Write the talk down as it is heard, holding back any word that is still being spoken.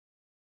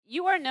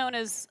You are known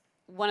as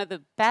one of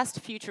the best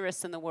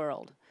futurists in the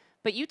world,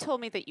 but you told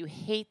me that you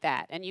hate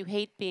that, and you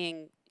hate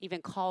being even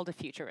called a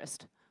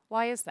futurist.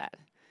 Why is that?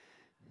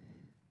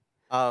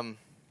 Um,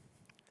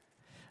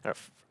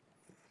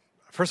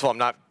 First of all, I'm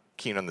not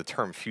keen on the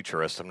term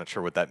futurist. I'm not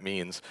sure what that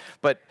means.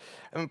 But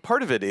I mean,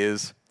 part of it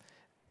is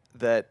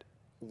that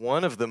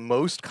one of the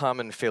most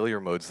common failure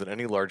modes that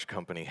any large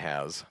company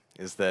has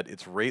is that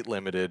it's rate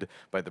limited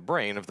by the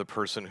brain of the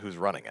person who's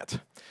running it.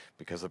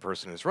 Because the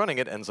person who's running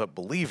it ends up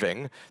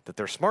believing that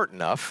they're smart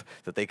enough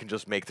that they can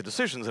just make the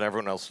decisions and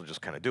everyone else will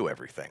just kind of do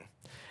everything.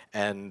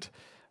 And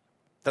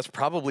that's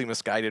probably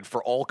misguided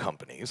for all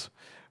companies,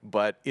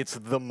 but it's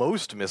the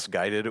most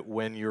misguided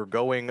when you're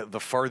going the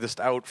farthest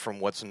out from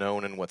what's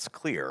known and what's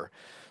clear.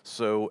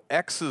 So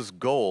X's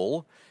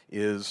goal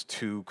is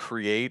to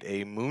create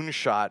a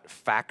moonshot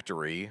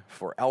factory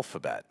for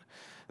Alphabet.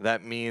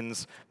 That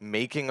means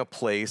making a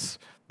place.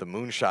 The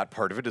moonshot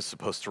part of it is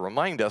supposed to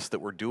remind us that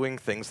we're doing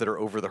things that are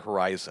over the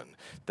horizon,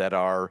 that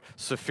are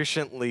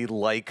sufficiently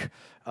like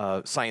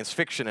science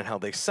fiction and how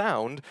they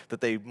sound that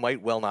they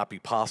might well not be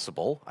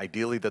possible.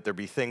 Ideally, that there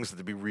be things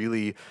that be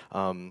really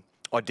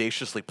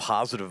audaciously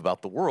positive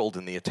about the world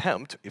in the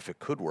attempt, if it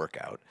could work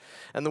out.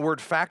 And the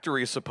word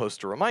factory is supposed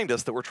to remind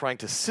us that we're trying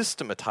to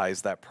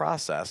systematize that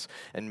process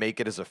and make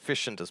it as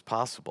efficient as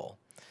possible.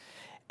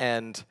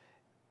 And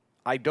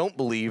I don't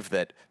believe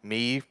that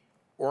me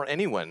or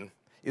anyone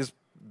is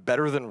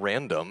better than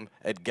random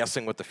at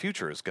guessing what the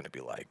future is going to be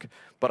like.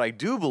 But I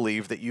do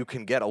believe that you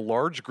can get a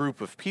large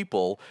group of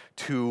people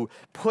to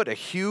put a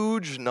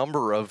huge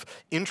number of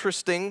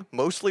interesting,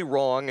 mostly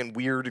wrong and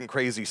weird and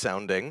crazy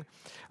sounding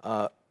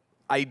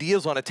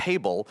ideas on a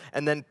table,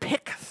 and then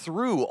pick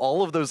through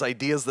all of those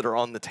ideas that are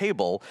on the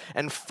table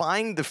and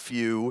find the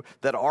few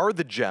that are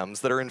the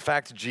gems that are in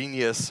fact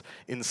genius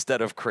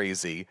instead of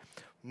crazy,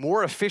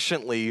 more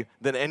efficiently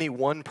than any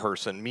one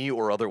person, me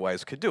or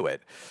otherwise, could do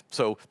it.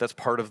 So that's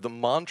part of the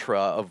mantra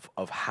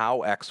of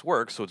how X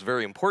works. So it's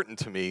very important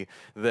to me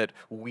that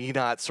we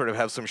not sort of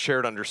have some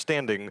shared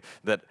understanding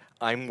that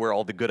I'm where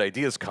all the good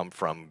ideas come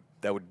from.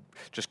 That would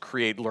just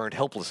create learned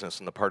helplessness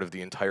on the part of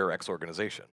the entire X organization.